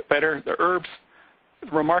 it's a little bit better. The herbs,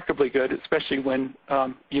 remarkably good, especially when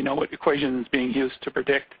you know what equation is being used to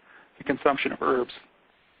predict the consumption of herbs.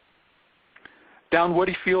 Down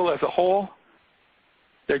woody fuel as a whole,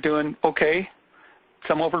 they're doing okay.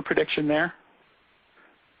 Some over prediction there.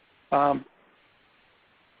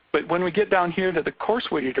 But when we get down here to the coarse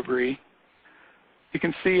weighted debris, you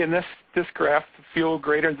can see in this graph, fuel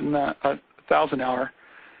greater than 1,000 hour,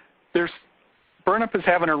 burnup is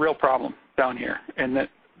having a real problem down here, and that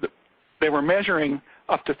they were measuring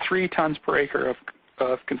up to 3 tons per acre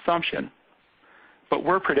of consumption, but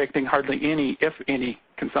we're predicting hardly any, if any,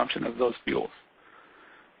 consumption of those fuels.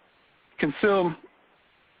 Consume,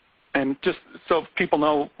 and just so people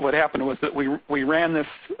know what happened was that we ran this,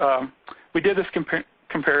 we did this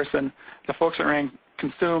comparison. The folks that ran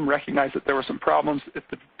Consume recognized that there were some problems at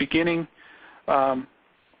the beginning, so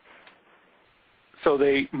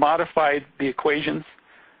they modified the equations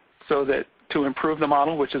so that to improve the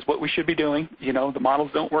model, which is what we should be doing. You know, the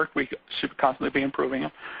models don't work. We should constantly be improving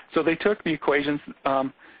them. So they took the equations,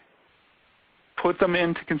 put them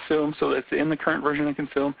into Consume so that it's in the current version of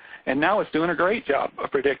Consume, and now it's doing a great job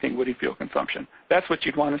of predicting woody fuel consumption. That's what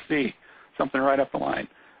you'd want to see, something right up the line.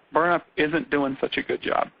 Burnup isn't doing such a good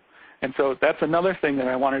job. And so that's another thing that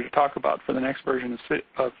I wanted to talk about for the next version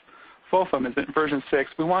of FOFEM is that in version 6,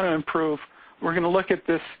 we want to improve. We're going to look at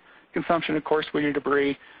this consumption of coarse weighted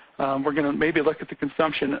debris. We're going to maybe look at the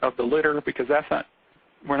consumption of the litter because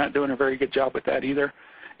we're not doing a very good job with that either,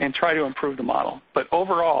 and try to improve the model. But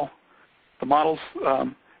overall, the models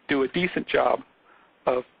do a decent job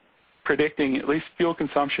of predicting at least fuel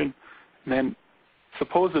consumption and then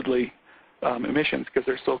supposedly emissions because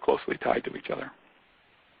they're so closely tied to each other.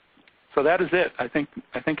 So that is it. I think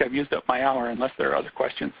I've used up my hour unless there are other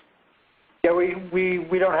questions. Yeah,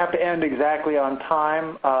 we don't have to end exactly on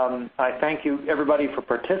time. I thank you, everybody, for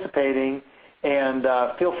participating, and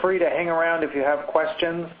feel free to hang around if you have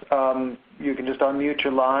questions. You can just unmute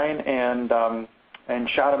your line and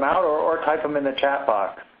shout them out or type them in the chat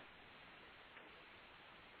box.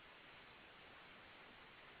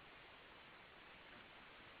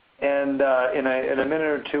 And in a minute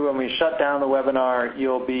or two, when we shut down the webinar,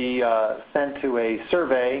 you'll be sent to a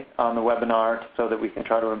survey on the webinar so that we can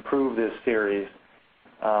try to improve this series.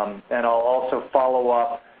 And I'll also follow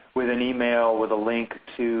up with an email with a link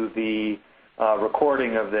to the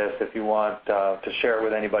recording of this if you want to share it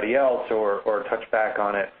with anybody else or touch back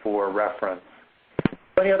on it for reference.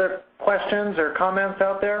 Any other questions or comments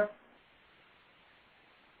out there?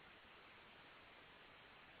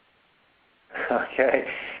 Okay.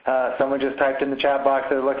 Someone just typed in the chat box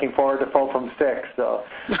they're looking forward to FOFEM 6, so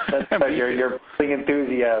that's your big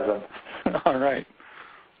enthusiasm. All right.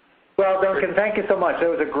 Well, Duncan, thank you so much. That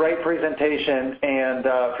was a great presentation, and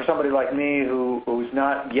for somebody like me who's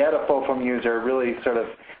not yet a FOFEM user, really sort of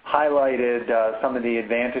highlighted some of the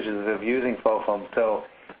advantages of using FOFEM. So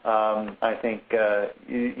I think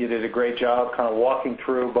you did a great job kind of walking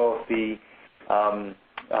through both the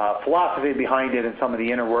philosophy behind it and some of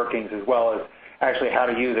the inner workings, as well as actually how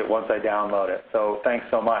to use it once I download it. So thanks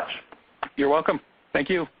so much. You're welcome. Thank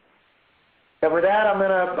you. And with that, I'm going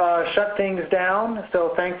to shut things down.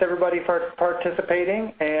 So thanks, everybody, for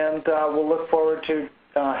participating, and we'll look forward to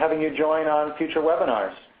having you join on future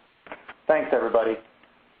webinars. Thanks, everybody.